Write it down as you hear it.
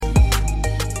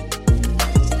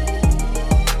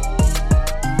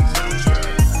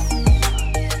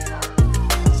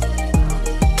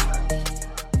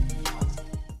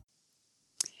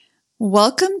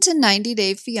Welcome to 90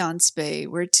 Day Fiancé,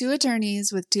 where two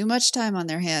attorneys with too much time on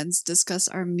their hands discuss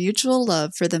our mutual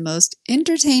love for the most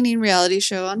entertaining reality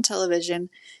show on television,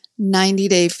 90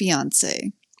 Day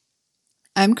Fiancé.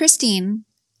 I'm Christine.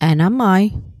 And I'm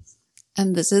Mai.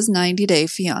 And this is 90 Day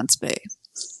Fiancé.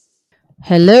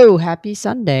 Hello, happy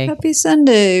Sunday. Happy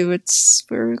Sunday, which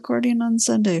we're recording on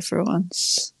Sunday for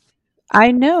once.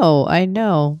 I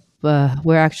know.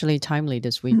 We're actually timely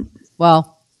this week.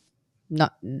 Well,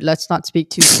 let's not speak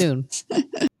too soon.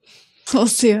 We'll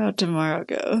see how tomorrow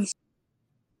goes.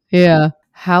 Yeah.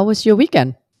 How was your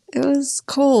weekend? It was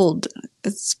cold.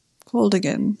 It's cold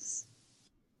again.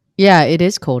 Yeah, it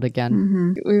is cold again.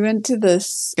 Mm-hmm. We went to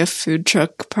a food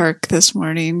truck park this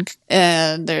morning,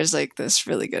 and there's this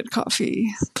really good coffee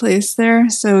place there.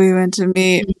 So we went to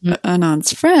meet an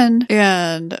aunt's friend,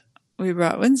 and we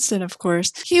brought Winston, of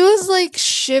course. He was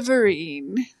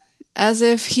shivering as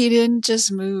if he didn't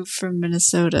just move from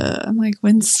Minnesota. I'm like,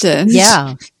 Winston,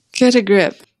 Yeah. get a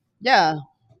grip. Yeah.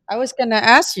 I was going to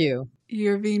ask you.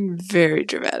 You're being very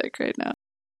dramatic right now.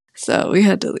 So we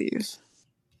had to leave.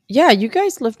 Yeah, you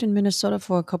guys lived in Minnesota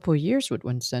for a couple of years with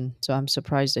Winston, so I'm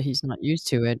surprised that he's not used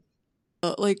to it.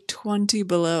 20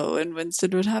 below, and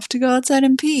Winston would have to go outside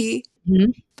and pee.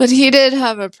 Mm-hmm. But he did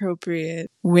have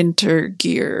appropriate winter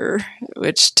gear,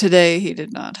 which today he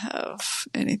did not have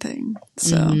anything.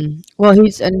 So, Well,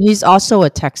 he's also a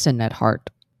Texan at heart.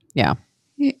 Yeah,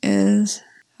 he is.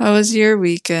 How was your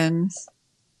weekend?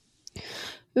 it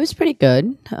was pretty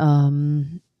good.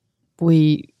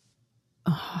 We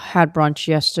had brunch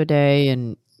yesterday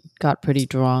and got pretty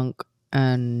drunk,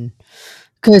 and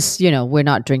because we're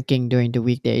not drinking during the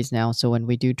weekdays now, so when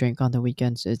we do drink on the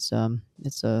weekends,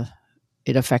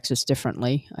 it affects us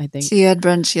differently, I think. So you had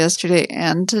brunch yesterday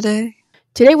and today?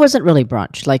 Today wasn't really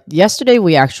brunch. Like yesterday,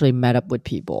 we actually met up with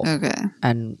people, Okay,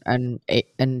 and ate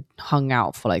and hung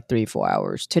out for 3-4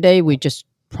 hours. Today, we just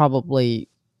probably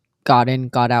got in,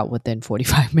 got out within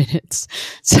 45 minutes,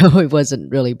 so it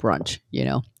wasn't really brunch.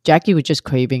 Jackie was just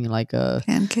craving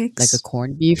pancakes, like a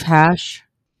corned beef hash.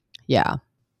 Yeah,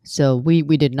 so we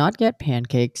did not get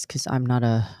pancakes because I'm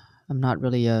not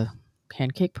really a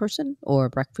pancake person or a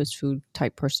breakfast food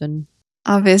type person.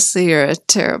 Obviously, you're a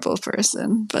terrible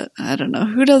person, but I don't know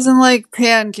who doesn't like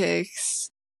pancakes.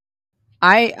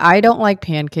 I don't like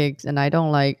pancakes, and I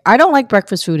don't like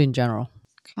breakfast food in general.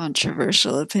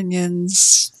 Controversial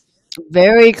opinions.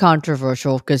 Very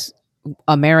controversial because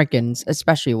Americans,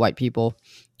 especially white people,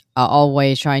 are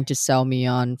always trying to sell me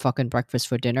on fucking breakfast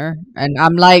for dinner, and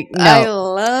I'm like, no. I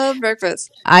love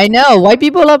breakfast. I know white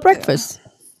people love breakfast.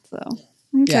 Yeah. So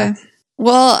okay. Yeah.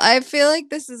 Well, I feel like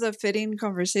this is a fitting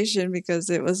conversation because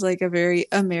it was a very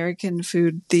American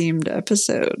food themed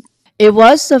episode. It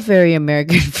was a very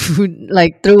American food,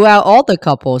 throughout all the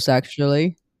couples,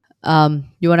 actually.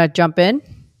 You want to jump in?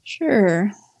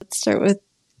 Sure. Let's start with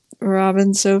Rob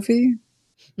and Sophie.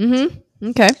 Mm-hmm.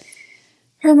 Okay.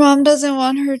 Her mom doesn't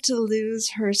want her to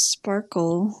lose her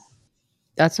sparkle.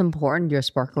 That's important. Your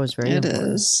sparkle is very important.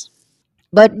 It is.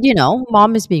 But,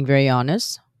 mom is being very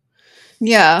honest.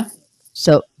 Yeah.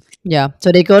 So, yeah.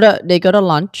 So they go to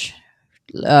lunch.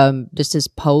 This is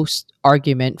post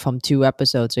argument from 2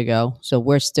 episodes ago. So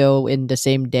we're still in the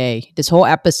same day. This whole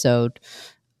episode,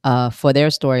 for their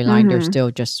storyline, they're still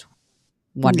just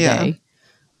one day.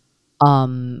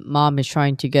 Mom is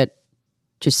trying to get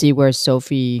to see where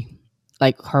Sophie,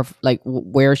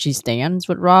 where she stands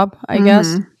with Rob, I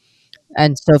guess.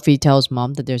 And Sophie tells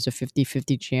mom that there's a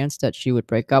 50-50 chance that she would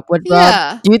break up with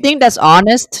Rob. Do you think that's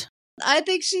honest? I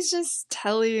think she's just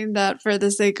telling that for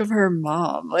the sake of her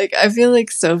mom. I feel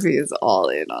like Sophie is all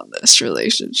in on this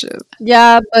relationship.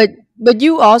 Yeah, but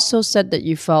you also said that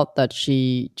you felt that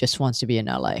she just wants to be in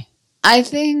LA. I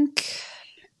think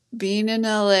being in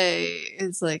LA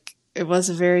is it was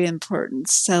a very important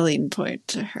selling point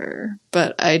to her.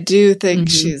 But I do think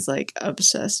she's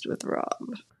obsessed with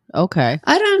Rob. Okay.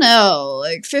 I don't know.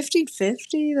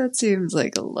 50-50? That seems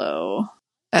like a low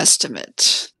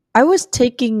estimate. I was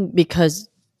taking, because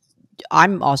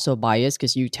I'm also biased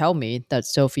because you tell me that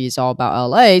Sophie is all about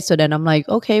LA. So then I'm like,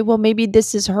 okay, well, maybe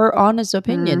this is her honest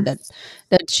opinion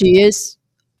that she is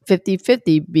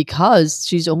 50-50 because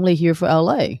she's only here for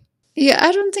LA. Yeah,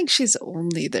 I don't think she's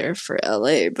only there for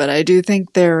LA, but I do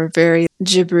think they're very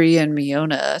Jibri and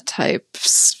Miona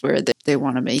types where they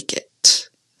want to make it.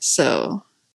 So,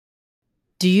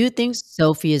 do you think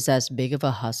Sophie is as big of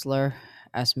a hustler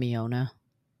as Miona?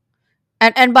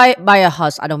 And by a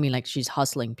hustle, I don't mean she's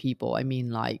hustling people. I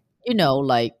mean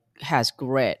has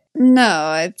grit. No,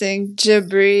 I think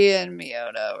Jibri and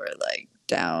Miona were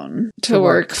down to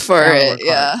work for it.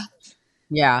 Yeah.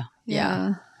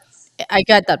 Yeah. I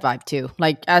get that vibe too.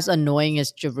 Like as annoying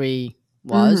as Jabri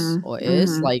was Mm-hmm. or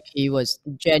is, Mm-hmm. like he was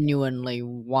genuinely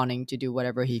wanting to do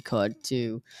whatever he could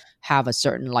to have a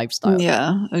certain lifestyle.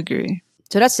 Yeah, agree.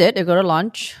 So that's it. They go to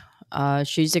lunch.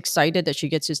 She's excited that she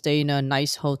gets to stay in a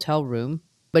nice hotel room,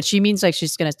 but she means like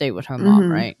she's gonna stay with her mom,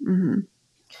 Mm-hmm. right? Mm-hmm.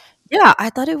 Yeah, I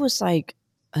thought it was like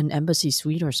an embassy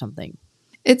suite or something.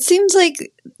 It seems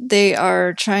like they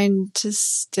are trying to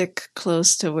stick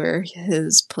close to where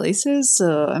his place is,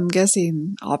 so I'm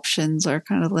guessing options are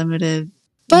kind of limited.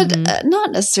 But Mm-hmm.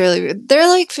 not necessarily. They're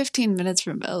like 15 minutes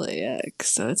from LAX,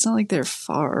 so it's not like they're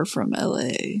far from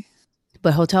LA.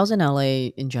 But hotels in LA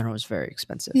in general is very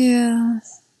expensive. Yeah,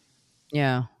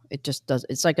 Yeah, it just does.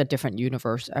 It's like a different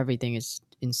universe. Everything is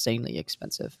insanely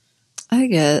expensive. I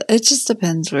get it. It just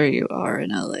depends where you are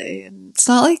in LA. And it's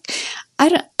not like I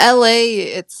don't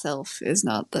LA itself is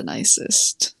not the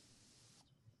nicest.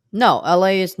 No,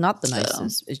 LA is not the So,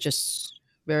 nicest. It's just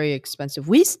very expensive.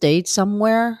 We stayed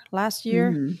somewhere last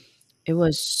year. mhm. It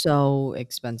was so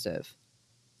expensive.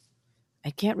 I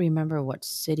can't remember what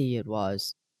city it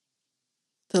was.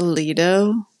 The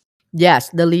Lido, Yes,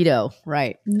 the Lido,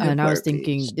 right. And I was Newport Beach.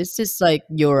 thinking this is like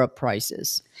Europe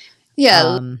prices. Yeah.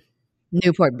 Um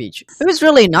Newport Beach. It was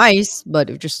really nice, but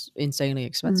it was just insanely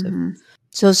expensive. Hmm.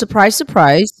 So surprise,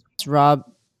 surprise, Rob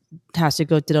has to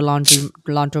go to the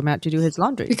laundromat to do his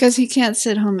laundry. Because he can't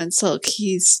sit home and sulk.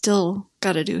 He's still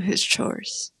got to do his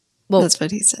chores. Well, That's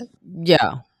what he said.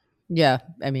 yeah, yeah.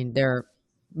 I mean, there are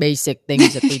basic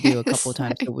things that they do a couple It's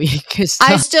times a like, week. I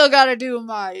So, still got to do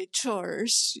my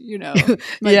chores,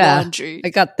 my yeah, laundry. I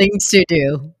got things to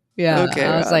do. Yeah, Okay,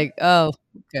 I was Rob. like, oh,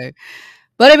 okay.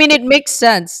 But I mean, it makes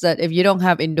sense that if you don't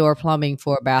have indoor plumbing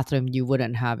for a bathroom, you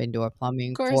wouldn't have indoor Of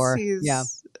plumbing course, for, yeah,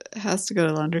 he's has to go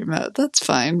to laundromat. That's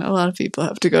fine. A lot of people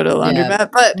have to go to yeah.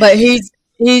 laundromat, but But he's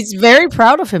very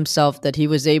proud of himself that he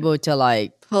was able to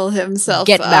like pull himself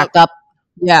get back up. up.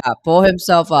 Yeah, pull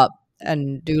himself up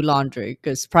and do laundry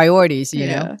because priorities, you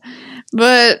know. Yeah.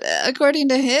 But according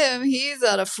to him, he's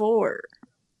at a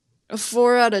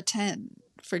 4 out of 10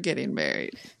 for getting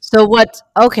married. So what?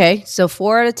 Okay, so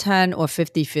 4 out of 10 or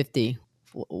 50-50.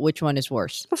 Which one is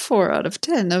worse? A 4 out of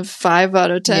 10. A 5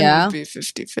 out of 10 would Yeah, be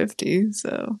 50-50.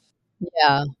 So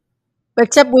yeah.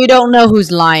 Except we don't know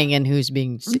who's lying and who's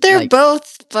being they're like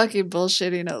both fucking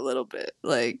bullshitting a little bit.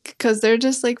 Like, because they're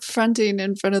just like fronting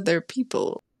in front of their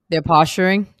people. they're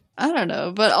posturing. I don't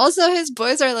know. But also, his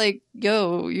boys are like,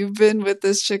 yo, you've been with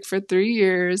this chick for 3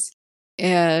 years.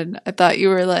 And I thought you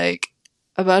were like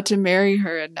about to marry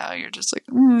her. And now you're just like,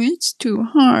 it's too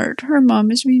hard. Her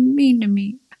mom is being mean to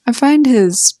me. I find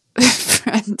his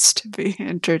friends to be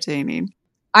entertaining.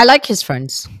 I like his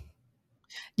friends.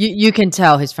 You can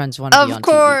tell his friends want to be Of on TV.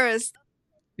 course.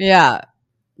 Yeah,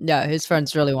 yeah. His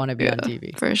friends really want to be Yeah, on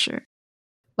TV. for sure.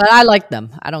 But I like them.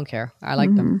 I don't care. I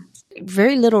like them. Mhm.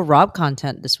 Very little Rob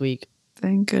content this week,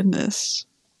 Thank goodness.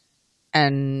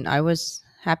 and I was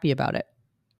happy about it.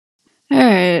 All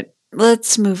right,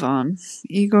 let's move on.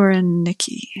 Igor and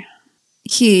Nikki.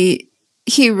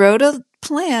 He wrote a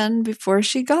plan before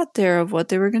she got there of what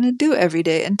they were going to do every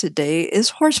day, and today is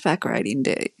horseback riding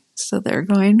day. So they're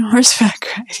going horseback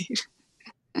riding.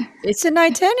 It's an He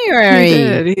itinerary.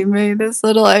 did. He made this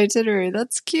little itinerary.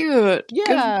 That's cute. Good.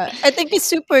 Yeah, I think it's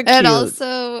super cute. And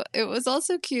also, it was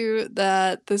also cute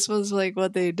that this was like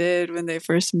what they did when they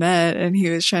first met, and he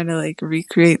was trying to like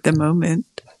recreate the moment.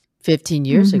 15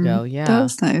 years Mhm. ago, That yeah.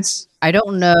 was nice. I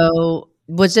don't know.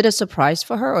 Was it a surprise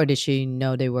for her or did she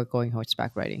know they were going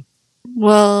horseback riding?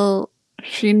 Well,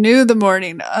 she knew the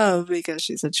morning of because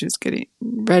she said she was getting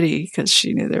ready because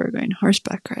she knew they were going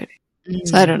horseback riding.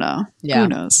 So I don't know. Yeah. Who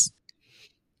knows?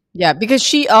 Yeah, because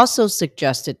she also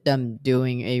suggested them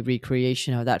doing a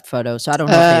recreation of that photo. So I don't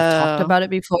know if they've talked Oh, about it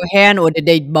beforehand or did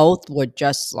they both were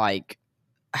just like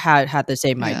had the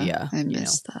same yeah. idea, I you know.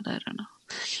 missed that. I don't know.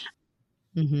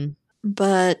 Mm-hmm.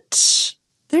 But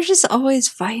they're just always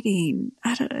fighting.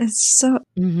 I don't. It's so.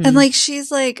 Mm-hmm. And like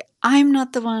she's like, I'm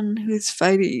not the one who's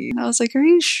fighting. I was like, are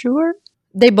you sure?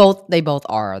 They both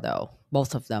are though.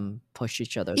 Both of them push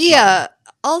each other's Yeah.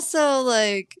 Also,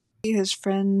 like his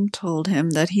friend told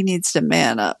him that he needs to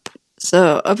man up.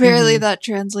 So apparently Mhm. that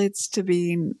translates to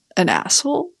being an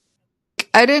asshole.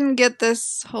 I didn't get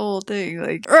this whole thing.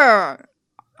 Like,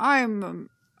 I'm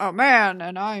a man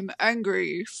and I'm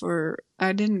angry for.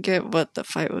 I didn't get what the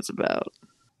fight was about.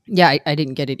 Yeah, I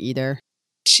didn't get it either.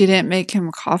 She didn't make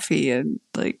him coffee and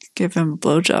like give him a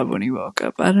blowjob when he woke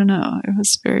up. I don't know. It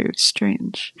was very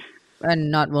strange.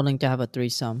 And not willing to have a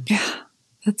threesome. Yeah,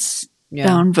 that's Yeah.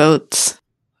 down votes.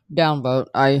 Downvote.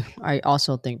 I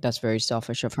also think that's very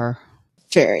selfish of her.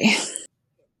 Very.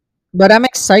 But I'm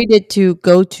excited to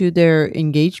go to their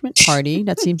engagement party.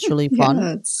 That seems really fun.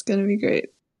 Yeah, it's gonna be great.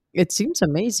 It seems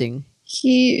amazing.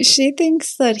 She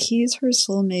thinks that he's her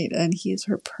soulmate and he's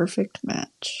her perfect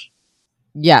match.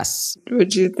 Yes. What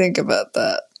would you think about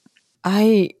that?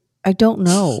 I I don't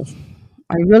know.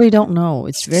 I really don't know.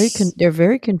 It's they're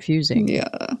very confusing.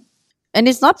 Yeah, And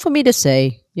it's not for me to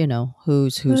say,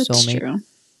 who's that's soulmate. true.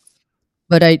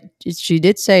 But she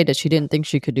did say that she didn't think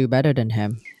she could do better than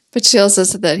him. But she also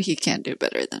said that he can't do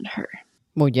better than her.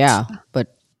 Well, yeah,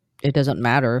 but it doesn't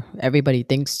matter. Everybody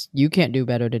thinks you can't do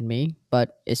better than me,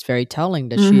 but it's very telling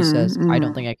that she says, I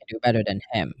don't think I can do better than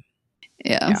him.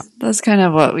 Yeah, Yeah. that's kind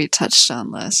of what we touched on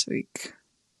last week.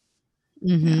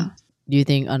 Mm-hmm. Yeah. Do you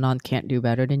think Anand can't do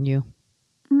better than you?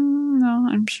 No,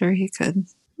 I'm sure he could.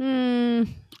 Hmm.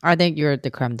 I think you're the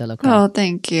creme de la creme. Oh,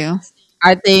 thank you.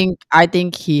 I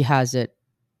think he has it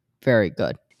very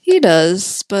good. He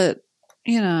does, but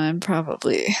I'm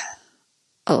probably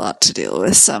a lot to deal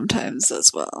with sometimes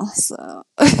as well. So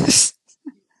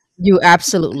You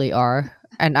absolutely are.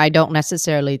 And I don't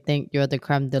necessarily think you're the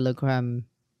creme de la creme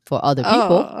for other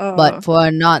people, oh, but for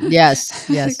not, yes,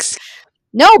 yes. Ex-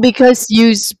 No, because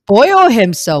you spoil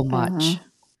him so uh-huh. much.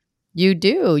 You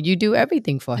do. You do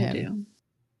everything for I him. do.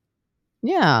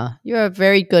 Yeah, you're a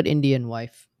very good Indian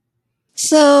wife.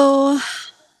 So,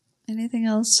 anything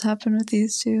else happen with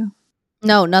these two?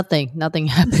 No, nothing. Nothing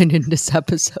happened in this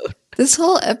episode. This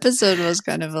whole episode was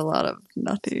kind of a lot of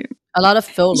nothing. A lot of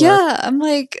filler. Yeah, I'm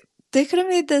like, they could have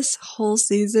made this whole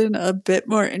season a bit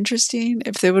more interesting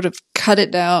if they would have cut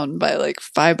it down by like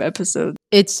 5 episodes.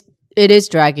 It is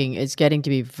dragging. It's getting to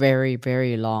be very,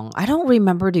 very long. I don't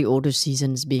remember the older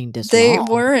seasons being this They long.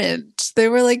 weren't. They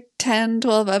were like 10,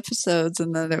 12 episodes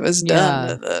and then it was done.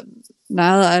 Yeah. And then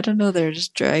now, I don't know, they're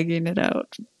just dragging it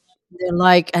out. They're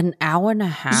like an hour and a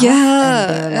half. And Yeah,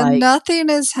 they're and like, nothing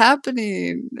is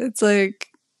happening. It's like,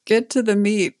 get to the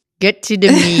meat. get to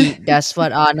the meat. That's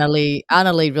what Annalie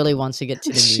really wants to get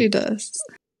to the She meat. does.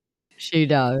 She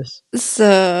does.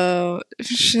 So,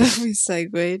 should we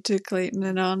segue to Clayton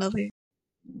and Annalie?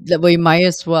 That we might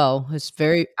as well.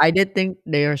 I did think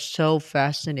they are so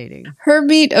fascinating. Her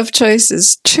meat of choice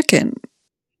is chicken.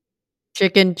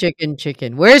 Chicken, chicken,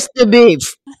 chicken. Where's the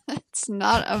beef? It's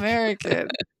not American.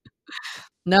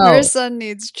 No. Her son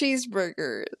needs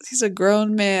cheeseburgers. He's a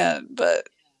grown man, but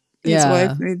his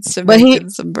wife needs to make him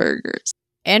some burgers.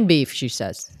 And beef, she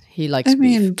says. He likes I beef.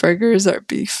 mean, burgers are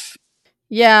beef.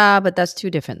 Yeah, but that's two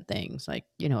different things. Like,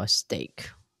 a steak.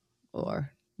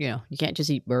 Or, you can't just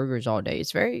eat burgers all day.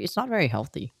 It's not very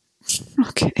healthy.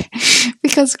 Okay.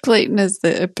 Because Clayton is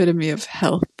the epitome of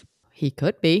health. He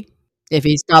could be. If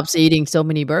he stops eating so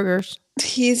many burgers.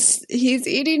 He's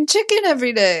eating chicken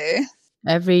every day.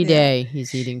 Every day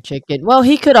he's eating chicken. Well,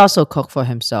 he could also cook for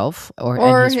himself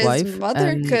and his wife.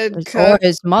 Mother could Or cook.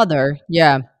 his mother.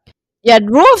 Yeah. Yeah,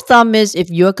 rule of thumb is if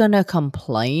you're gonna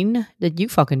complain, then you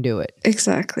fucking do it.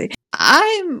 Exactly.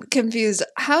 I'm confused.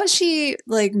 How is she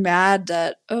like mad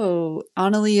that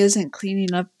Annalie isn't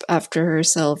cleaning up after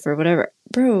herself or whatever?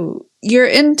 Bro, your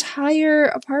entire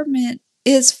apartment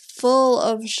is full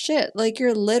of shit. Like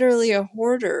you're literally a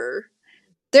hoarder.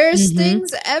 There's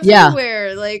things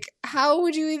everywhere. Like, how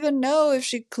would you even know if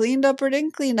she cleaned up or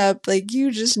didn't clean up? Like, you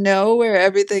just know where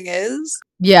everything is.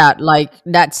 Yeah, like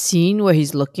that scene where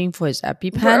he's looking for his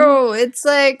EpiPen. Bro, it's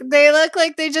like they look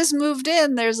like they just moved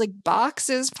in. There's like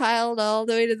boxes piled all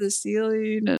the way to the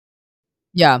ceiling.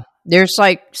 Yeah, there's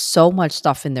like so much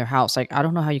stuff in their house. Like, I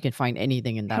don't know how you can find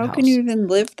anything in that house. How can you even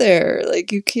live there?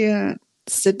 Like, you can't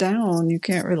sit down. You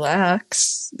can't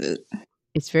relax.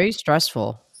 It's very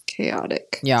stressful.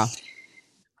 Chaotic. Yeah.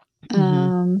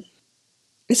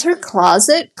 Is her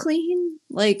closet clean?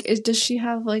 Like, does she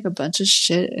have like a bunch of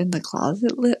shit in the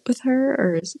closet lit with her,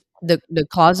 or is the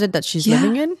closet that she's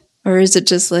living in, or is it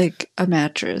just like a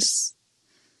mattress?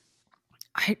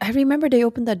 I remember they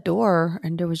opened that door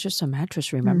and there was just a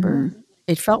mattress. Remember,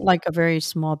 it felt like a very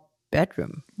small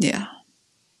bedroom. Yeah,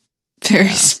 very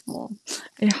small.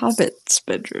 A hobbit's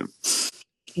bedroom.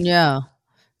 Yeah,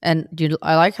 and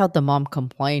I like how the mom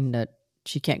complained that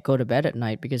she can't go to bed at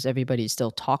night because everybody's still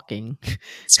talking.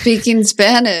 Speaking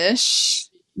Spanish.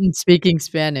 Speaking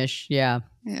Spanish, yeah.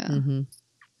 Yeah.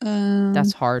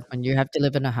 That's hard when you have to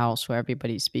live in a house where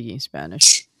everybody's speaking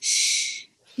Spanish.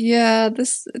 Yeah,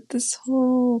 this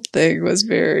whole thing was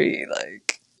very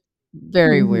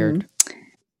weird.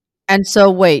 And so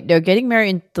wait, they're getting married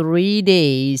in 3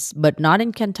 days, but not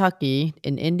in Kentucky,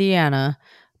 in Indiana.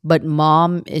 But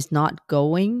mom is not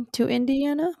going to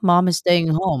Indiana? Mom is staying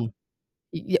home.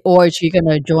 Or is she going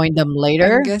to join them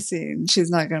later? I'm guessing she's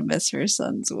not going to miss her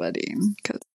son's wedding.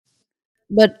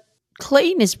 But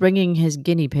Clayton is bringing his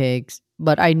guinea pigs,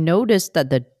 but I noticed that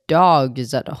the dog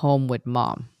is at home with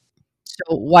mom.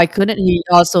 So why couldn't he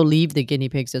also leave the guinea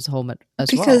pigs as home as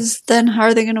well? Because then how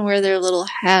are they going to wear their little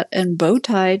hat and bow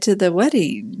tie to the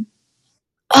wedding?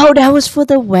 Oh, that was for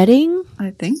the wedding?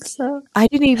 I think so. I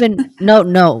didn't even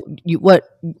no.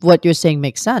 What you're saying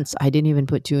makes sense. I didn't even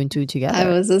put two and two I together.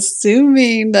 was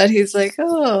assuming that he's like,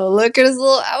 oh, look at his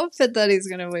little outfit that he's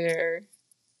going to wear.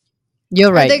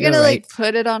 You're right. Are they going You're to right. like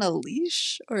put it on a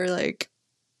leash or like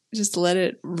just let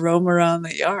it roam around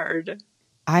the yard?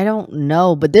 I don't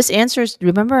know, but this answers.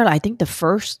 Remember, I think the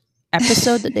first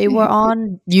episode that they were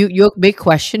on, your big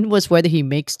question was whether he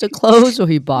makes the clothes or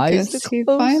he buys the Guess he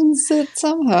clothes. finds it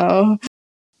somehow.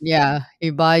 Yeah,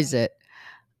 he buys it.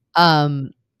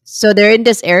 So they're in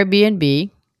this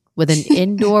Airbnb with an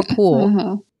indoor pool.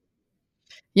 Uh-huh.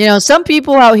 You know, some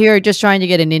people out here are just trying to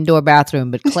get an indoor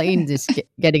bathroom, but Clayton is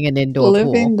getting an indoor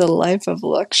Living pool. the life of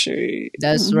luxury.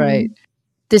 That's Mhm. right.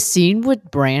 The scene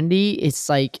with Brandy is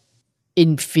like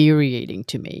infuriating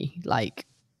to me. Like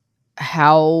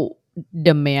how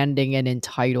demanding and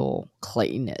entitled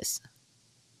Clayton is.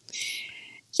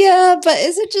 Yeah, but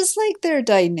is it just like their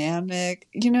dynamic?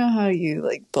 You know how you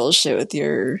like bullshit with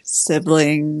your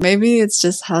sibling? Maybe it's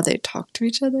just how they talk to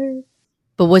each other.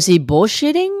 But was he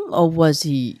bullshitting or was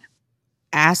he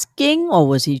asking or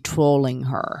was he trolling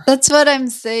her? That's what I'm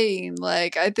saying.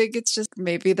 Like, I think it's just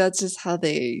maybe that's just how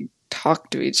they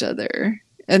talk to each other.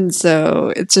 And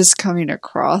so it's just coming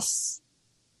across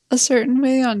a certain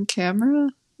way on camera.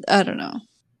 I don't know.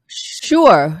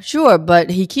 Sure, but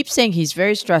he keeps saying he's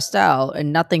very stressed out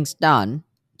and nothing's done.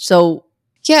 So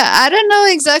Yeah, I don't know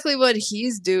exactly what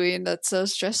he's doing that's so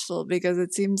stressful because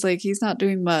it seems like he's not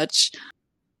doing much.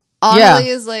 Annalie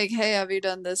is like, hey, have you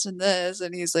done this and this?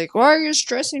 And he's like, why are you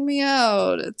stressing me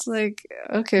out? It's like,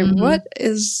 okay, what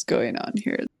is going on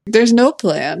here? There's no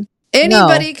plan.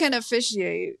 Anybody can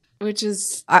officiate, which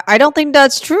is... I don't think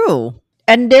that's true.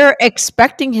 And they're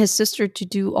expecting his sister to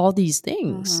do all these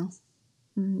things.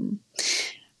 Mhm.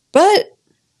 But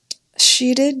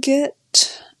she did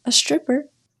get a stripper.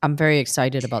 I'm very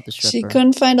excited about the stripper. She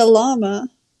couldn't find a llama,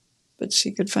 but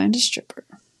she could find a stripper.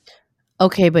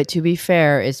 Okay, but to be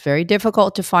fair, it's very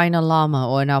difficult to find a llama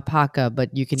or an alpaca,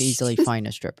 but you can easily find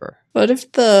a stripper. What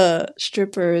if the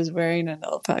stripper is wearing an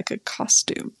alpaca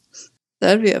costume?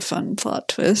 That'd be a fun plot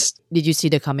twist. Did you see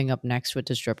the coming up next with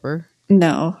the stripper?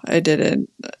 No, I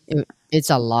didn't. It's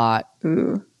a lot.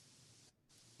 Ooh.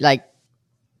 Like,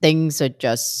 things are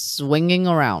just swinging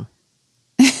around.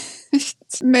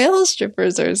 Male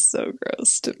strippers are so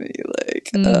gross to me. Like,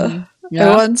 Yeah.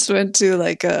 I once went to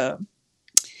like there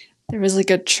was like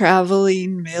a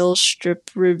traveling male strip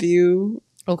review.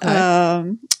 Okay.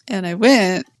 And I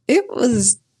went.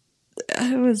 It's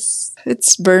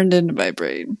burned into my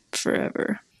brain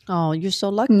forever. Oh, you're so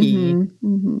lucky.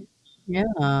 Mm-hmm.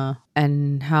 Yeah.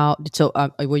 And how? So,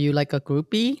 were you like a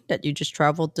groupie that you just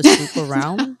traveled this group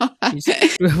around? I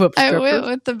went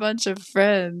with a bunch of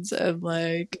friends and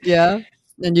like... Yeah.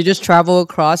 And you just travel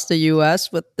across the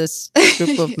U.S. with this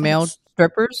group of male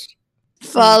strippers?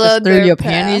 Followed threw their your path.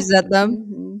 panties at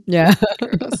them? Mm-hmm. Yeah.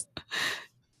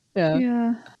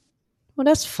 Yeah. Well,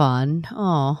 that's fun.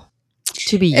 Oh,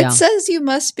 to be It young. says you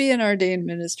must be an ordained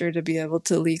minister to be able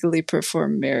to legally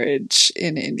perform marriage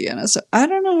in Indiana. So I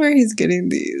don't know where he's getting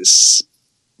these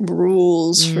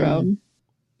rules from.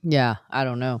 Yeah, I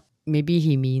don't know. Maybe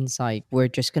he means like we're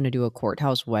just gonna do a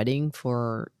courthouse wedding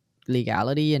for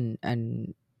legality and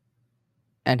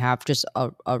have just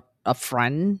a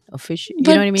friend official. You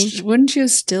know what I mean? Wouldn't you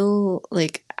still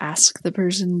like ask the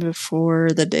person before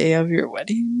the day of your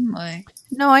wedding? Like,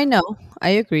 no, I know. I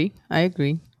agree.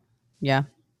 Yeah.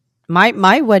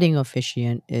 My wedding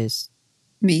officiant is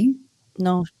me?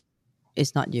 no,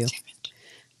 it's not you.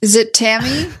 Is it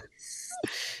Tammy?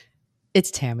 It's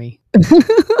Tammy.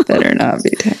 Better not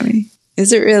be Tammy.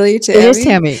 Is it really Tammy? It is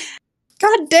Tammy.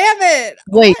 God damn it!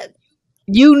 Wait, what?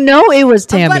 You know it was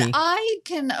Tammy. But I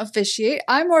can officiate.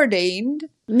 I'm ordained.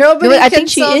 Nobody. I think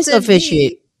she is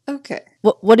officiate. Me. Okay.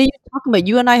 What are you talking about?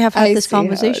 You and I have had this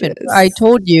conversation. I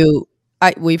told you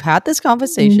we've had this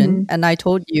conversation, and I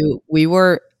told you we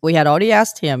had already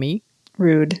asked Tammy.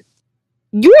 Rude.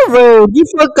 You're rude. You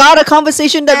forgot a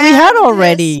conversation that we had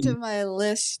already. To my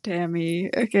list, Tammy.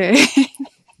 Okay.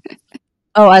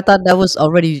 Oh, I thought that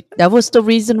was the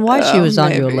reason why she was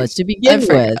on your list to begin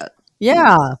with.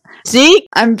 Yeah. See?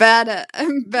 I'm bad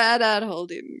at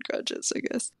holding grudges, I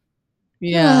guess.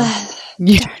 Yeah.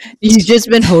 You've just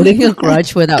been holding a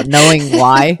grudge without knowing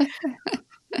why.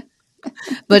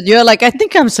 But you're like, I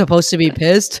think I'm supposed to be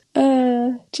pissed.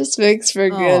 Just makes for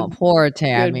good. Oh, poor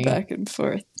Tammy. Good back and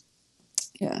forth.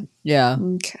 Yeah. Yeah.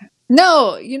 Okay.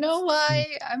 No, you know why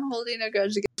I'm holding a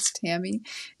grudge against Tammy?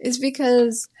 Is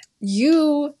because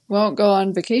you won't go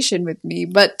on vacation with me,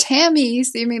 but Tammy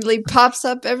seemingly pops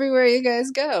up everywhere you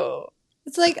guys go.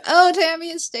 It's like, oh,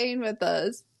 Tammy is staying with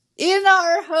us in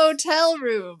our hotel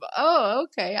room. Oh,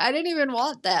 okay. I didn't even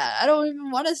want that. I don't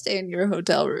even want to stay in your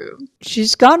hotel room.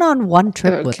 She's gone on one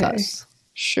trip with Okay. us.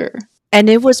 Sure. And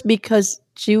it was because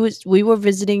we were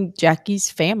visiting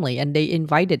Jackie's family and they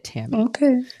invited Tammy.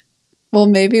 Okay. Well,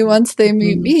 maybe once they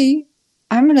meet Mhm. me,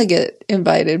 I'm going to get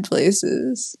invited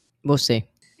places. We'll see.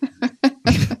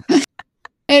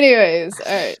 Anyways,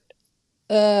 all right.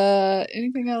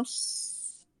 Anything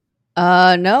else?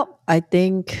 No, I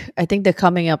think the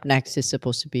coming up next is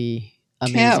supposed to be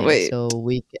amazing. Can't wait. So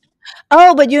we can...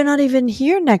 Oh, but you're not even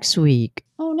here next week.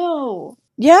 Oh no.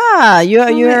 Yeah, you're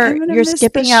I'm gonna you're miss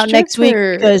skipping the out next week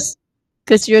stripper.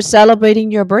 because you're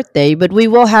celebrating your birthday. But we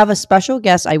will have a special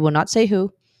guest. I will not say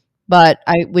who, but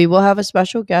we will have a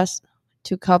special guest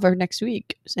to cover next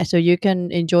week, so you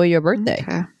can enjoy your birthday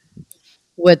Okay.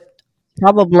 with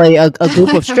probably a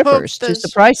group I of strippers hope to the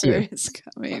surprise stripper you. is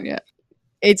coming. Yeah.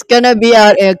 It's gonna be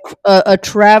a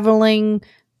traveling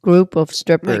group of I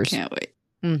strippers. can't wait.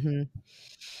 Mm-hmm.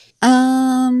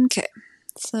 Okay.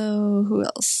 So who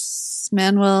else?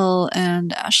 Manuel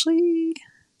and Ashley.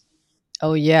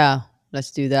 Oh yeah,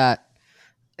 let's do that.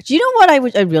 Do you know what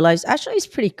I realized? Ashley's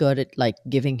pretty good at like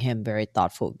giving him very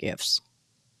thoughtful gifts.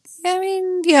 I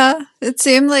mean, yeah. It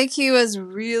seemed like he was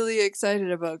really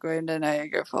excited about going to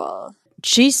Niagara Falls.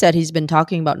 She said he's been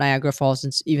talking about Niagara Falls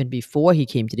since even before he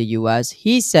came to the US.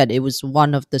 He said it was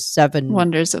one of the 7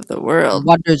 Wonders of the world.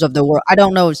 wonders of the world. I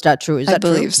don't know if that's true. Is I that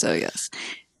true? believe so, yes.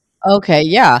 Okay,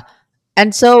 yeah.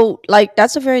 And so like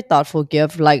that's a very thoughtful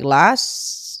gift. Like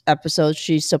last episode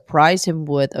she surprised him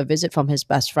with a visit from his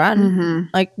best friend. Mm-hmm.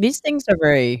 Like these things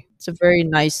are it's a very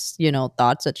nice,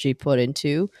 thoughts that she put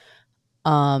into.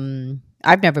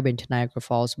 I've never been to Niagara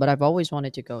Falls, but I've always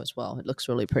wanted to go as well. It looks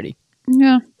really pretty.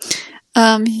 Yeah.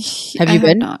 Have I you have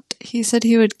been? not. He said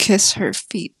he would kiss her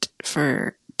feet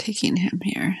for taking him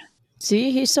here. See,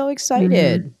 he's so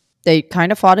excited. They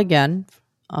kind of fought again.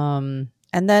 And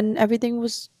then everything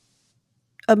was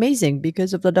amazing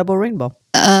because of the double rainbow.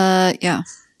 Yeah.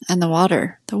 And the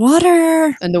water. The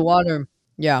water! And the water.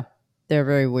 Yeah. They're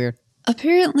very weird.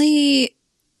 Apparently,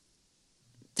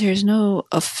 there's no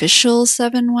official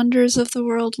 7 wonders of the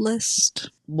world list.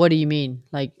 What do you mean?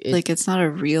 Like it's not a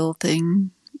real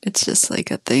thing. It's just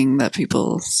like a thing that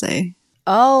people say.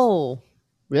 Oh,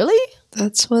 really?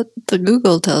 That's what the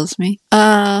Google tells me.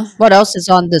 What else is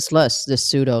on this list, this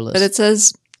pseudo list? But it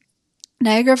says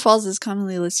Niagara Falls is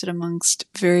commonly listed amongst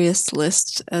various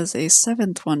lists as a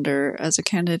 7th wonder, as a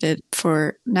candidate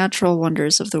for natural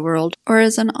wonders of the world, or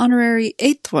as an honorary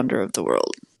 8th wonder of the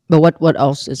world. But what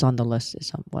else is on the list?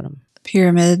 Is what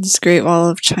Pyramids, Great Wall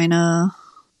of China,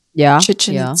 Yeah,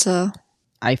 Chichen Itza,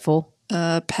 Eiffel,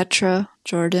 Petra,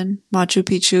 Jordan, Machu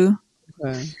Picchu,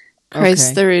 okay.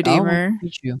 Christ the Redeemer,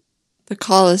 Oh, the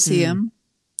Colosseum,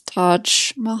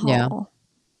 Taj Mahal. Yeah.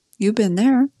 You've been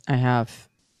there. I have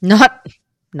not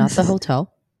the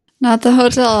hotel. Not the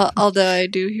hotel, although I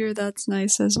do hear that's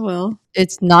nice as well.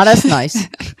 It's not as nice,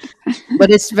 but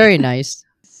it's very nice.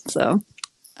 So,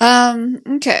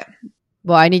 okay.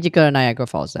 Well, I need to go to Niagara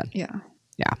Falls then. Yeah.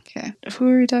 Yeah. Okay. Who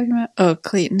are we talking about? Oh,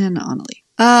 Clayton and Annalie.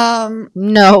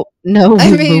 No,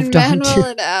 I we mean, moved on Manuel to.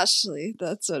 and Ashley.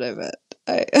 That's what I meant.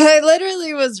 I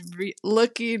literally was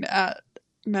looking at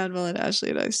Manuel and Ashley,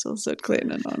 and I still said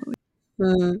Clayton and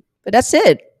Annalie. But that's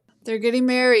it. They're getting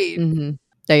married. Mm-hmm.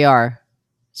 They are.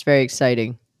 It's very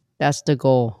exciting. That's the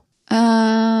goal.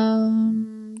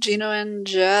 Gino and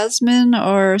Jasmine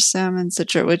or Sam and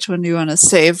Citra? Which one do you want to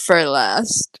save for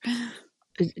last?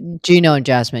 Gino and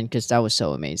Jasmine, because that was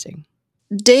so amazing.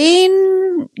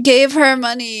 Dane gave her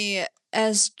money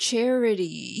as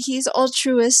charity. He's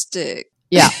altruistic.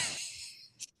 Yeah.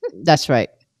 That's right.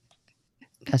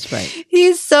 That's right.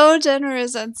 He's so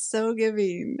generous and so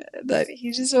giving that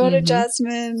he just wanted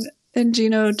Jasmine and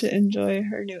Gino to enjoy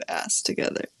her new ass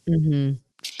together.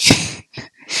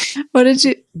 What did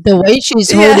you... The way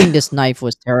she's holding this knife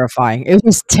was terrifying. It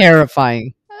was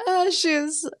terrifying. She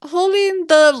was holding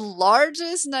the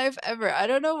largest knife ever. I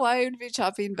don't know why you'd be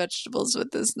chopping vegetables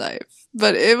with this knife,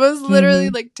 but it was literally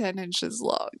like 10 inches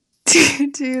long.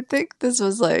 Do you think this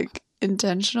was like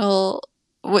intentional?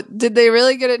 What did they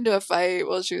really get into a fight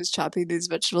while she was chopping these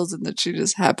vegetables and that she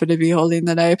just happened to be holding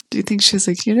the knife? Do you think she was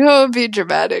like, it would be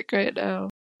dramatic right now?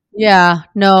 Yeah,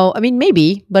 no, I mean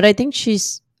maybe, but I think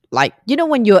she's like,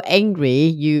 when you're angry,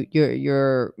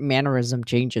 your mannerism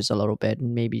changes a little bit,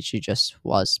 and maybe she just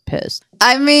was pissed.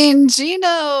 I mean,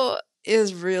 Gino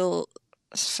is real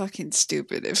fucking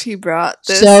stupid if he brought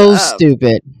this So up.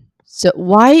 stupid. So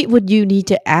why would you need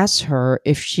to ask her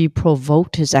if she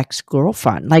provoked his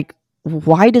ex-girlfriend? Like,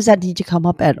 why does that need to come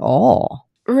up at all?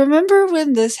 Remember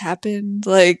when this happened?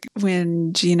 Like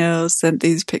when Gino sent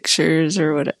these pictures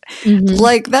or whatever? Mm-hmm.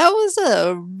 Like that was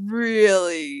a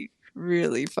really,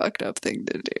 really fucked up thing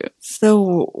to do.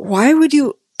 So why would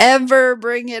you ever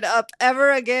bring it up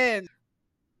ever again?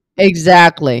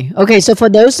 Exactly. Okay, so for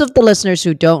those of the listeners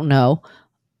who don't know,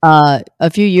 a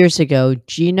few years ago,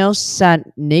 Gino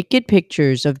sent naked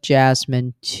pictures of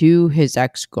Jasmine to his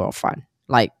ex-girlfriend,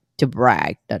 like to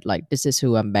brag that like this is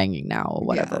who I'm banging now or Yeah.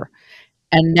 whatever.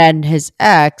 And then his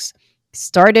ex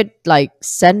started like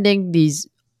sending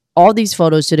all these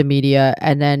photos to the media,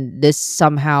 and then this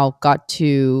somehow got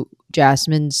to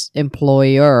Jasmine's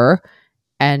employer,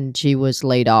 and she was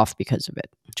laid off because of it.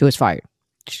 She was fired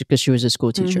because she was a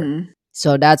school teacher. Mhm.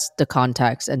 So that's the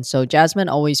context. And so Jasmine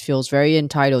always feels very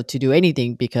entitled to do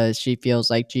anything because she feels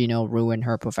like Gino ruined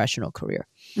her professional career.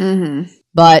 Mhm.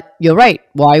 But you're right.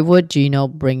 Why would Gino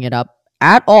bring it up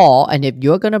at all? And if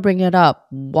you're going to bring it up,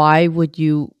 why would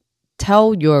you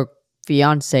tell your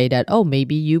fiance that, oh,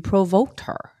 maybe you provoked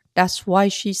her? That's why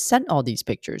she sent all these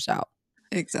pictures out.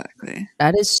 Exactly.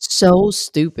 That is so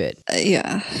stupid.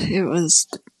 Yeah, it was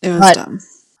But dumb.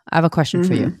 I have a question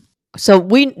for you. Mhm. So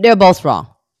they're both wrong.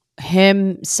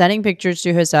 Him sending pictures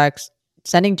to his ex,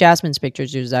 sending Jasmine's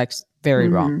pictures to his ex, very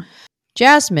wrong. Mhm.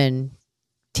 Jasmine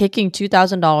taking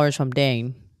 $2,000 from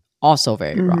Dane, also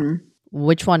very wrong. Mhm.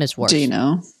 Which one is worse?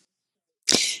 Gino's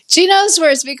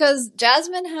worse because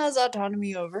Jasmine has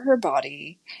autonomy over her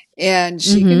body and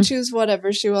she can choose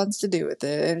whatever she wants to do with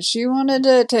it. And if she wanted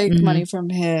to take money from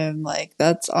him, like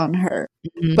that's on her.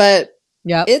 But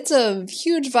Yep. it's a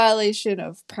huge violation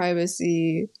of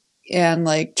privacy and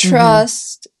like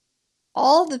trust,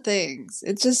 all the things.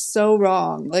 It's just so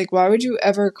wrong. Like, why would you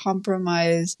ever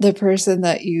compromise the person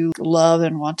that you love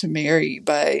and want to marry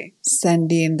by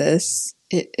sending this?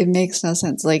 It makes no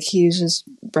sense. Like, he's just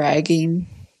bragging,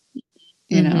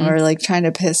 you know, or like trying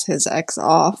to piss his ex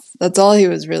off. That's all he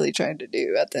was really trying to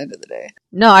do at the end of the day.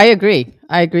 No, I agree.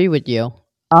 I agree with you.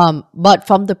 But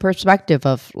from the perspective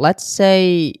of, let's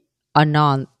say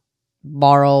Anand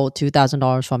borrow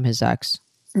 $2,000 from his ex,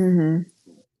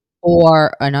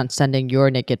 or Anand sending your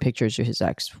naked pictures to his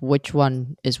ex, which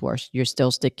one is worse? You're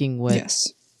still sticking with? Yes.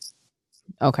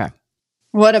 Okay.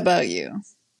 What about you?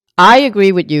 I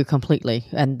agree with you completely,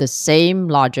 and the same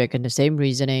logic and the same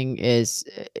reasoning is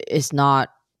not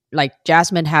like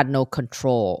Jasmine had no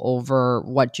control over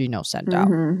what Gino sent out,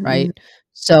 right?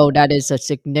 So that is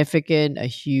a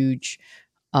huge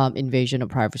invasion of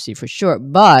privacy for sure.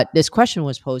 But this question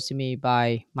was posed to me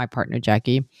by my partner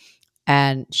Jackie,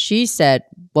 and she said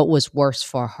what was worse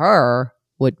for her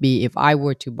would be if I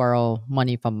were to borrow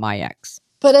money from my ex.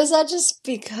 But is that just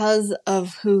because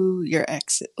of who your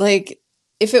ex is? Like,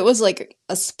 if it was like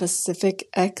a specific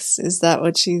ex, is that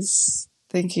what she's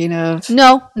thinking of?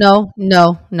 No.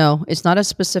 It's not a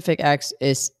specific ex,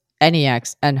 it's any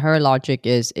ex. And her logic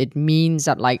is it means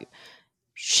that like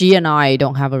she and I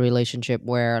don't have a relationship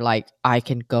where like I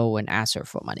can go and ask her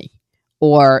for money.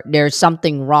 Or there's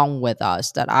something wrong with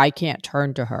us that I can't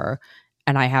turn to her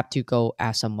and I have to go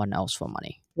ask someone else for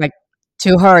money. Like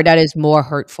to her, that is more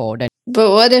hurtful than.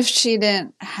 But what if she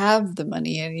didn't have the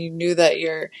money and you knew that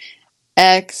your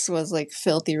ex was like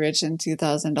filthy rich and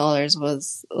 $2,000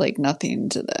 was like nothing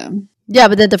to them? Yeah,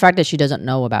 but then the fact that she doesn't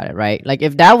know about it, right? Like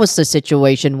if that was the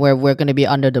situation where we're going to be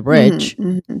under the bridge,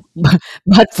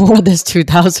 but for this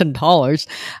 $2,000,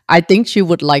 I think she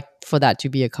would like for that to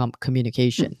be a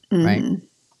communication, right?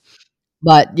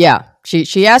 But yeah,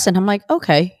 she asked, and I'm like,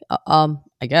 okay,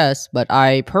 I guess. But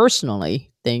I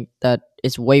personally think that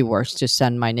it's way worse to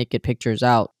send my naked pictures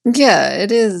out. Yeah,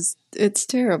 it is. It's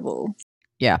terrible.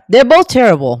 Yeah, they're both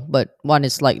terrible, but one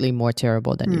is slightly more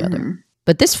terrible than the other.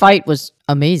 But this fight was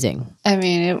amazing. I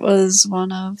mean, it was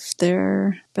one of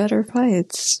their better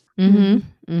fights.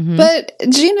 But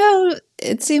Gino,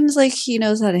 it seems like he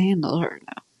knows how to handle her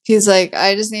now. He's like,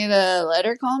 I just need to let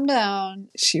her calm down.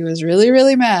 She was really,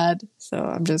 really mad. So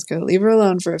I'm just going to leave her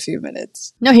alone for a few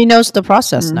minutes. No, he knows the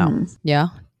process now. Yeah.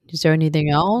 Is there anything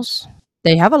else?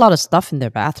 They have a lot of stuff in their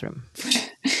bathroom.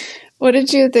 What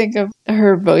did you think of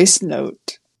her voice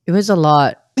note? It was a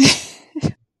lot.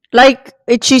 Like,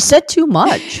 she said too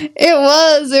much. It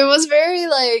was very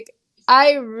like,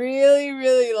 I really,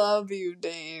 really love you,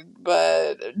 Dane,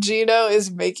 but Gino is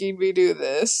making me do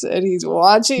this, and he's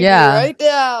watching me right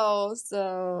now.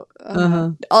 So,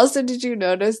 also, did you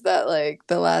notice that like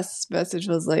the last message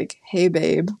was like, "Hey,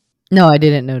 babe"? No, I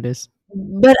didn't notice.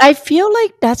 But I feel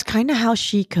like that's kind of how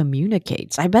she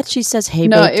communicates. I bet she says "Hey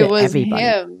No, babe" it to was everybody.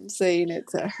 him saying it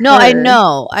to No, her. I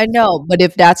know. But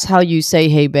if that's how you say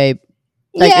 "Hey babe,"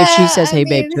 like if she Yeah, says I "Hey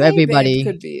babe" mean, to hey babe everybody,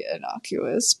 could be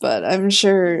innocuous, but I'm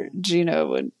sure Gina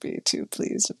wouldn't be too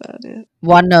pleased about it.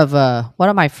 one of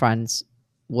my friends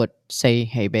would say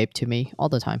 "Hey babe" to me all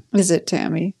the time. Is it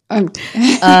Tammy? I'm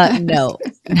No,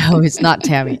 no, it's not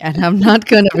Tammy, and I'm not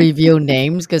gonna reveal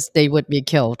names because they would be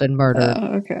killed and murdered.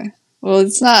 Oh, okay. Well,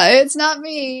 it's not. It's not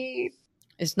me.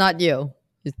 It's not you.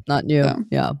 It's not you. So,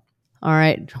 Yeah. All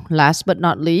right. Last but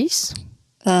not least,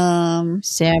 um,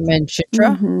 Sam and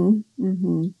Chitra.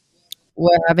 mm-hmm.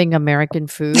 We're having American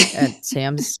food at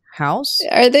Sam's house.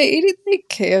 Are they eating like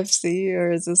KFC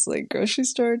or is this like grocery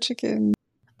store chicken?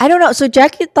 I don't know. So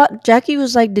Jackie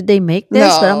was like, "Did they make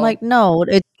this?" But I'm No, like, "No,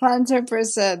 it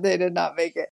 100% they did not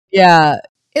make it. yeah,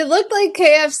 It looked like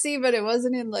KFC, but it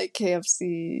wasn't in like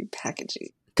KFC packaging.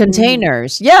 Hmm.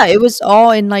 containers. Yeah, it was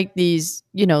all in like these,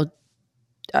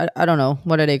 I don't know,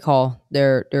 what do they call?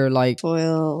 They're like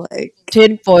Foil, like,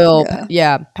 tin foil, yeah,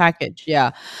 yeah, package.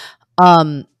 Yeah.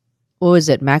 Um, what was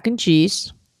it? Mac and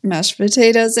cheese, mashed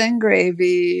potatoes and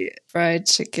gravy, fried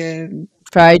chicken,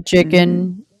 fried hmm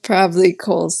chicken, probably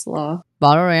coleslaw,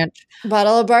 bottle ranch.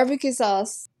 bottle of barbecue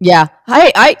sauce. Yeah,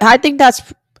 I think that's.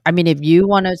 I mean, if you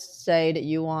want to say that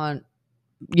you want,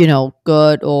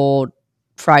 good old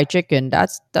fried chicken,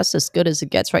 that's as good as it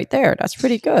gets right there. That's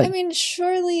pretty I good. mean,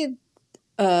 surely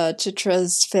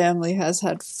Chitra's family has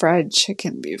had fried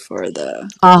chicken before, though.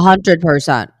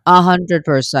 100%,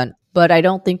 100%. But I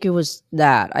don't think it was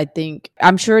that.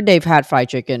 I'm sure they've had fried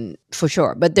chicken for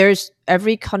sure. But there's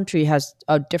every country has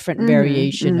a different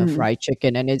variation of Hmm. fried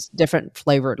chicken, and it's different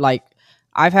flavored. Like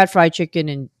I've had fried chicken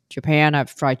in Japan, I've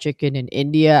fried chicken in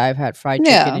India, I've had fried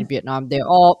chicken Yeah, in Vietnam.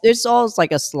 There's always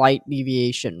like a slight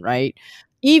deviation, right?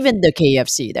 Even the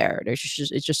KFC there, it's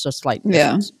just a slight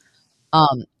yeah, difference.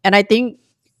 And I think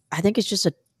it's just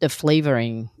the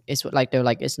flavoring is what, like, they're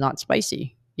like, it's not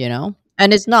spicy,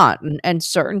 and it's not. And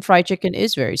certain fried chicken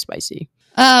is very spicy.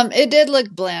 It did look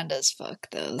bland as fuck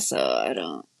though, so I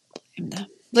don't blame them.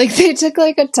 Like they took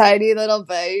like a tiny little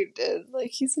bite, and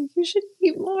like he's like, "You should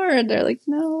eat more," and they're like,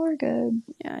 "No, we're good."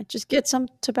 Yeah, just get some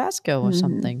Tabasco or Hmm.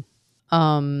 something.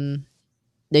 Um,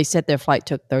 they said their flight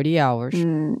took 30 hours,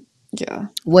 Yeah,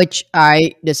 which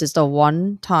this is the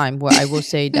one time where I will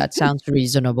say that sounds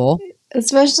reasonable.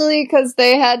 especially because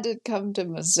they had to come to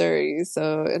Missouri,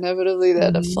 so inevitably they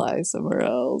had to Mhm. fly somewhere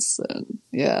else, and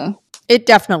yeah, It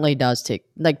definitely does take,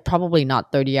 like, probably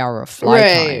not 30-hour fly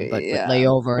time, right, but with yeah,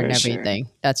 layover and for sure. everything.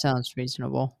 That sounds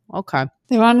reasonable. Okay.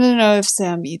 They wanted to know if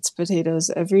Sam eats potatoes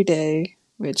every day,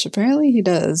 which apparently he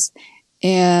does.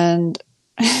 And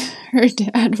her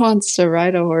dad wants to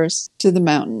ride a horse to the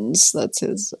mountains. That's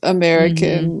his Mhm.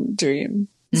 American dream.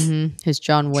 His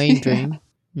John Wayne Yeah. dream.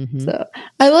 Mhm. So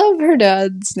I love her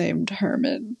dad's named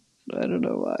Herman. I don't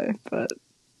know why, but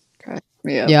crack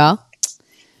me up. Yeah.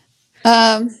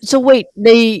 Um, So wait,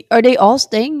 they all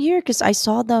staying here? Because I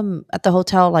saw them at the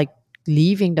hotel, like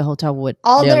leaving the hotel with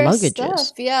all their their stuff.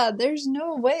 luggages. Yeah, there's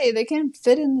no way they can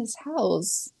fit in this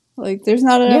house. Like, there's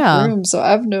not enough Yeah. room, so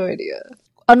I have no idea.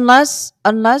 Unless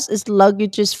it's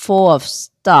luggages full of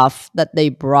stuff that they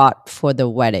brought for the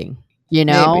wedding,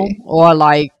 Maybe. or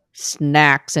like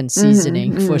snacks and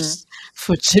seasoning for Hmm.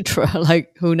 for Citra.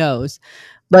 Like, who knows?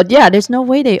 But yeah, there's no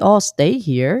way they all stay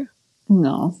here.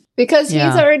 No, because he's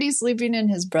Yeah. already sleeping in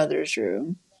his brother's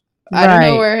room. I don't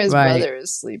know Right. where his Right. brother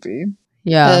is sleeping.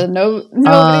 Yeah. No,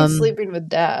 nobody's Um. sleeping with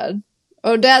dad.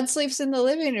 Oh, dad sleeps in the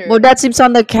living Well, room. that seems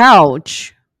on the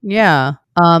couch. Yeah.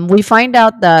 We find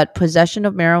out that possession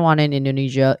of marijuana in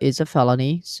Indonesia is a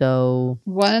felony. So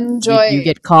One you joint.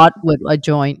 get caught with a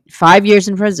joint, 5 years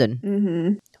in prison. Mm-hmm.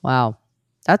 Wow.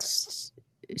 That's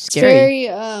It's scary.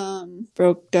 very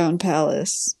broke down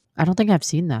palace. I don't think I've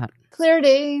seen that. Claire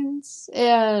Danes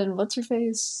and what's her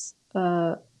face?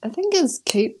 I think it's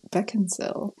Kate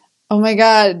Beckinsale. Oh my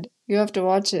god, you have to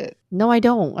watch it. No, I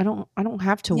don't. I don't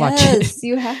have to watch it. Yes,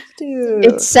 you have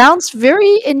It to. sounds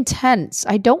very intense.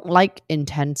 I don't like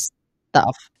intense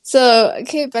stuff. So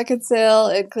Kate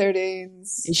Beckinsale and Claire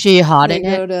Danes, Is she hot they in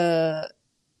it? go to,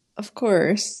 of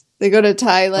course, they go to Okay.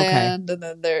 Thailand, and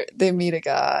then they meet a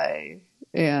guy,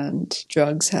 and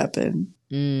drugs happen.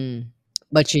 Mm.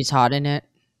 But she's hot in it.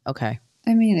 Okay.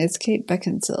 I mean, it's Kate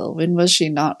Beckinsale. When was she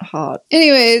not hot?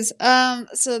 Anyways,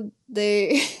 so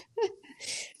they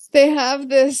they have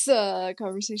this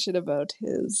conversation about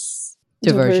his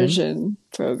Diversion. diversion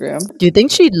program. Do you think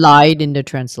she lied in the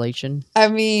translation? I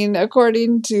mean,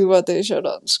 according to what they showed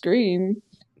on screen,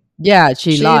 Yeah,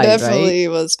 she she lied, right? definitely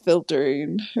was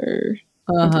filtering her.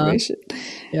 Uh-huh. information.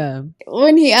 Yeah.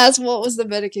 When he asked what was the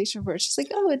medication for, she's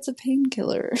like, "Oh, it's a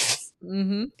painkiller."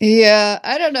 Mm-hmm. Yeah,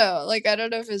 I don't know. Like, I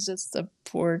don't know if it's just a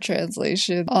poor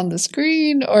translation on the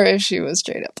screen or if she was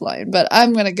straight up lying. But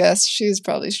I'm gonna guess she's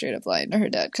probably straight up lying to her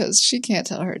dad because she can't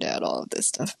tell her dad all of this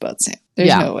stuff about Sam. There's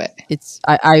Yeah. no way.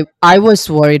 I was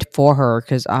worried for her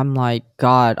because I'm like,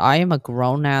 God, I am a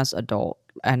grown ass adult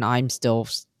and I'm still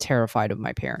terrified of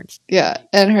my parents. Yeah,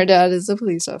 and her dad is a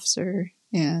police officer.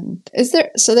 And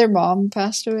their mom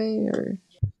passed away or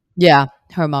Yeah,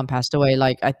 her mom passed away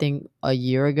like I think a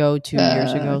year ago, 2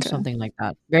 years ago, okay. something like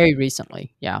that. Very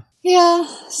recently. Yeah. Yeah,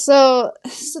 so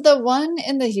the one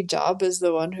in the hijab is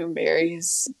the one who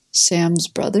marries Sam's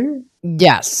brother.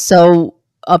 Yes. So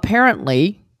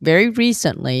apparently, very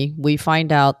recently, we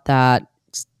find out that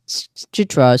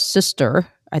Chitra's sister,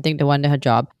 I think the one that had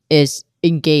job, is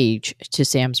engaged to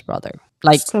Sam's brother.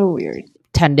 Like So weird.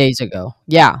 10 days ago.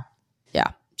 Yeah.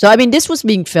 Yeah. So, I mean, this was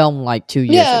being filmed like 2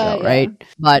 years Yeah, ago, yeah. right?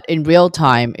 But in real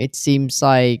time, it seems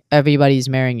like everybody's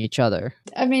marrying each other.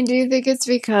 I mean, do you think it's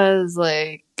because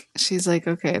like she's like,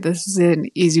 okay, this is an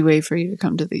easy way for you to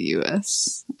come to the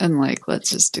US and like let's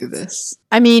just do this.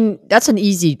 I mean, that's an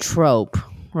easy trope,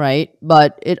 right?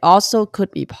 But it also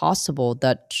could be possible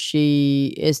that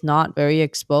she is not very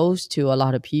exposed to a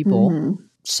lot of people. Mhm.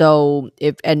 So,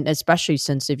 and especially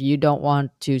since if you don't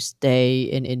want to stay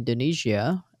in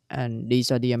Indonesia and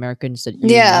these are the Americans that you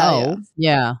Yeah, know,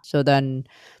 yeah, so then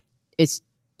it's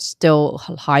still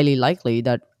highly likely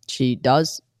that she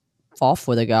does fall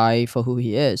for the guy for who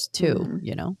he is too,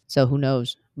 Mhm. So who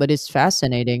knows? But it's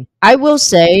fascinating. I will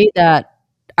say that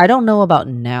I don't know about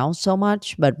now so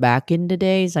much, but back in the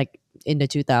days, like in the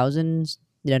 2000s,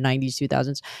 the 90s,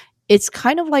 2000s, it's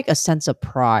kind of like a sense of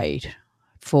pride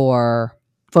for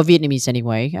Vietnamese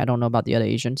anyway. I don't know about the other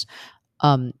Asians.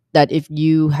 That if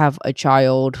you have a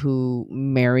child who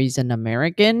marries an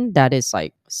American, that is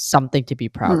like something to be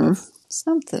proud of.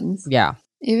 Something. Yeah.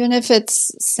 Even if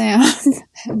it's Sam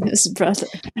and his brother.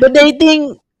 But they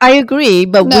think I agree,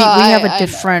 but No, we have a I know,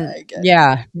 different I get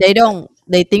yeah.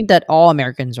 They think that all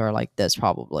Americans are like this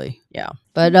probably. Yeah.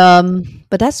 But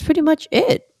that's pretty much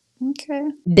it. okay.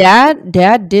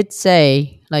 Dad did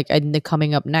say like in the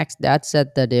coming up next, Dad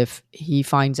said that if he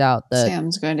finds out that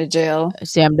Sam's going to jail.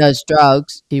 Sam does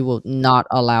drugs, he will not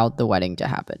allow the wedding to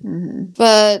happen. Mhm.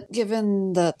 But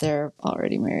given that they're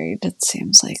already married, it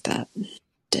seems like that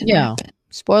didn't Yeah. happen.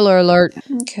 Spoiler alert.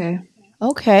 Okay.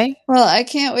 Okay. Well, I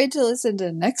can't wait to listen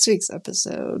to next week's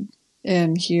episode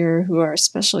and hear who our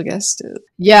special guest is.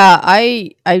 Yeah,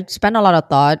 I spent a lot of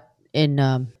thought in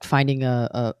finding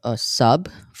a sub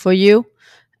for you,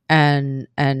 and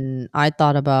I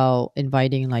thought about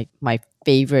inviting like my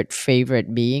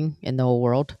favorite being in the whole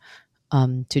world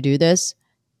to do this,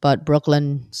 but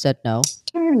Brooklyn said no.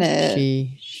 Darn it.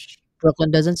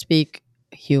 Brooklyn doesn't speak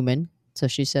human, so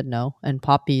she said no. And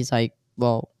Poppy's like,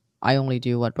 well, I only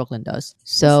do what Brooklyn does.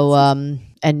 So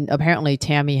and apparently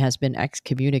Tammy has been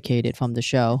excommunicated from the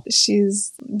show.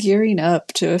 She's gearing up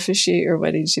to officiate your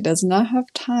wedding. She does not have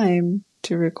time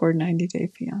to record 90 Day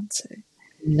Fiance.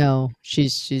 No,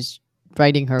 she's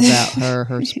writing her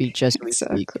speech as we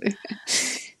speak. Exactly.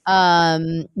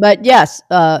 But yes,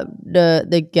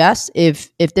 the guess,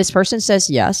 if this person says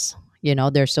yes,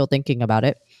 they're still thinking about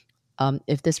it.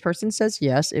 If this person says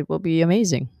yes, it will be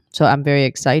amazing. So I'm very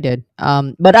excited.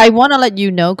 But I want to let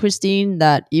you know, Christine,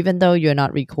 that even though you're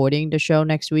not recording the show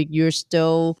next week, you're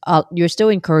still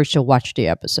encouraged to watch the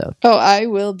episode. Oh, I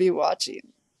will be watching.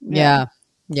 Yeah.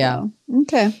 So,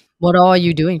 okay. What all are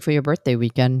you doing for your birthday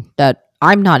weekend that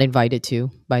I'm not invited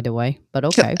to, by the way? But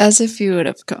okay. As if you would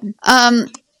have come.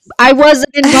 I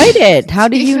wasn't invited. How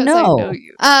do you because know? I know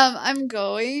you. I'm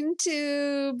going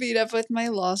to meet up with my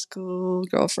law school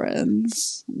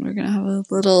girlfriends. We're gonna have a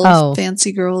little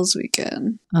fancy girls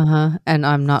weekend. And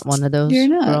I'm not one of those You're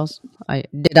not. girls.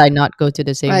 Did I not go to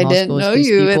the same I law didn't school as know these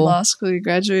you in people? law school. You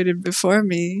graduated before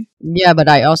me. Yeah, but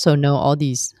I also know all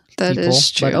these That people.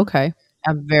 is true. But okay.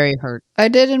 I'm very hurt. I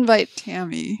did invite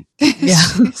Tammy. Yeah.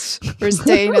 We're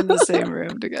staying in the same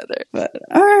room together. But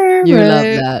You love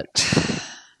that.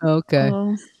 Okay.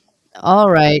 Well, All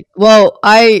right. Well,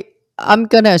 I'm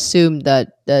gonna assume that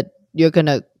you're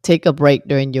gonna take a break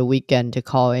during your weekend to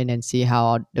call in and see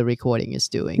how the recording is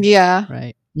doing. yeah.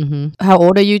 Right. How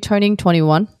old are you turning?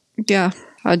 21? Yeah.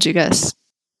 How'd you guess?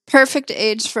 Perfect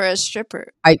age for a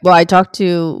stripper. I talked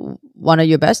to one of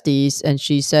your besties and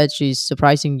she said she's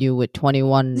surprising you with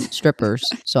 21 strippers.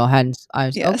 So hence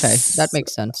okay, that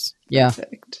makes sense.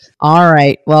 Perfect. Yeah. All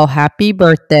right. Well, happy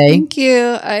birthday. Thank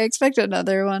you. I expect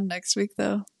another one next week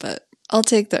though, but I'll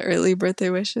take the early birthday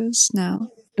wishes now.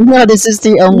 No, this is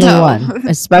the only No. one,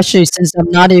 especially since I'm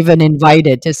not even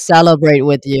invited to celebrate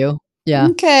with you. Yeah.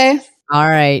 Okay. All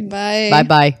right. Bye Bye.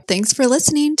 bye. Thanks for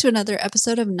listening to another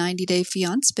episode of 90 Day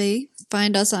Fiancé.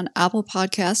 Find us on Apple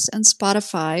Podcasts and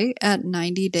Spotify at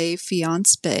 90 Day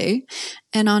Fiancé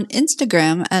and on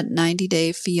Instagram at 90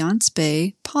 Day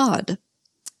Fiancé Pod.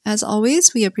 As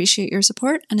always, we appreciate your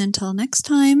support, and until next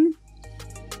time.